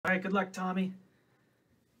right, good luck, Tommy.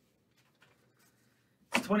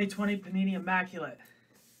 It's 2020 Panini Immaculate.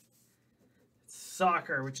 It's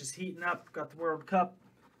soccer, which is heating up. Got the World Cup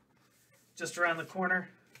just around the corner.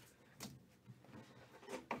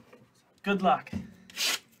 Good luck.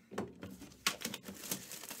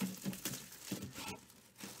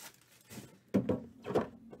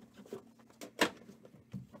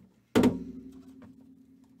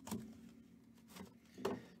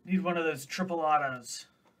 Need one of those triple autos.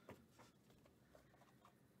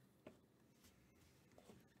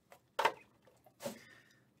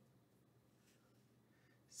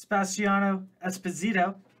 Sebastiano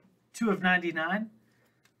Esposito, 2/99.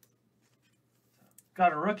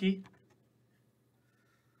 Got a rookie.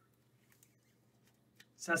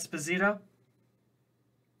 It's Esposito.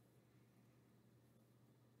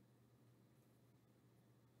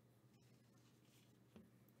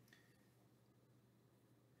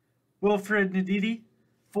 Wilfred Ndidi,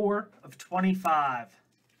 4/25.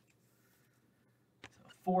 So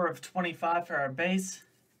 4/25 for our base.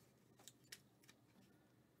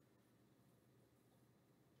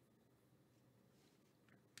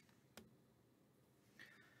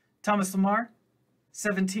 Thomas Lamar,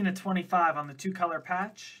 17/25 on the two-color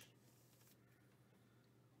patch.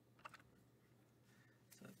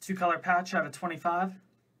 So two-color patch out of 25.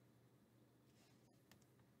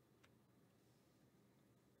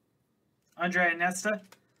 Andre Iniesta,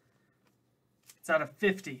 it's out of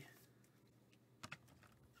 50.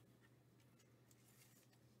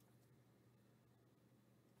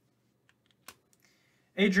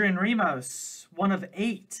 Adrian Ramos,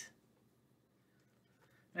 1/8.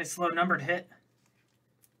 Nice low numbered hit.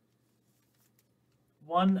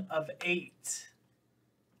 1/8.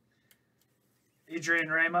 Adrian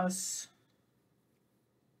Ramos.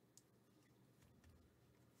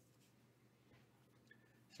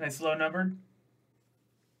 Nice low numbered.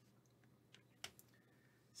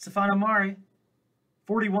 Stefano Mari,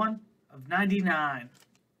 41/99.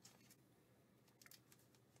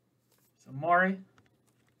 So Mari.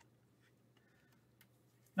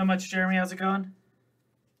 Not much, Jeremy. How's it going?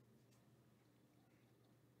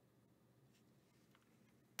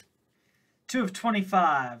 Two of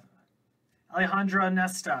 25. Alejandro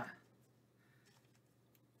Nesta.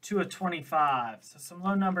 2/25. So some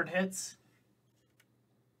low numbered hits.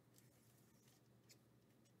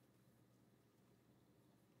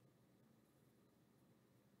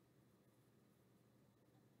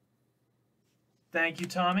 Thank you,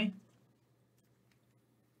 Tommy.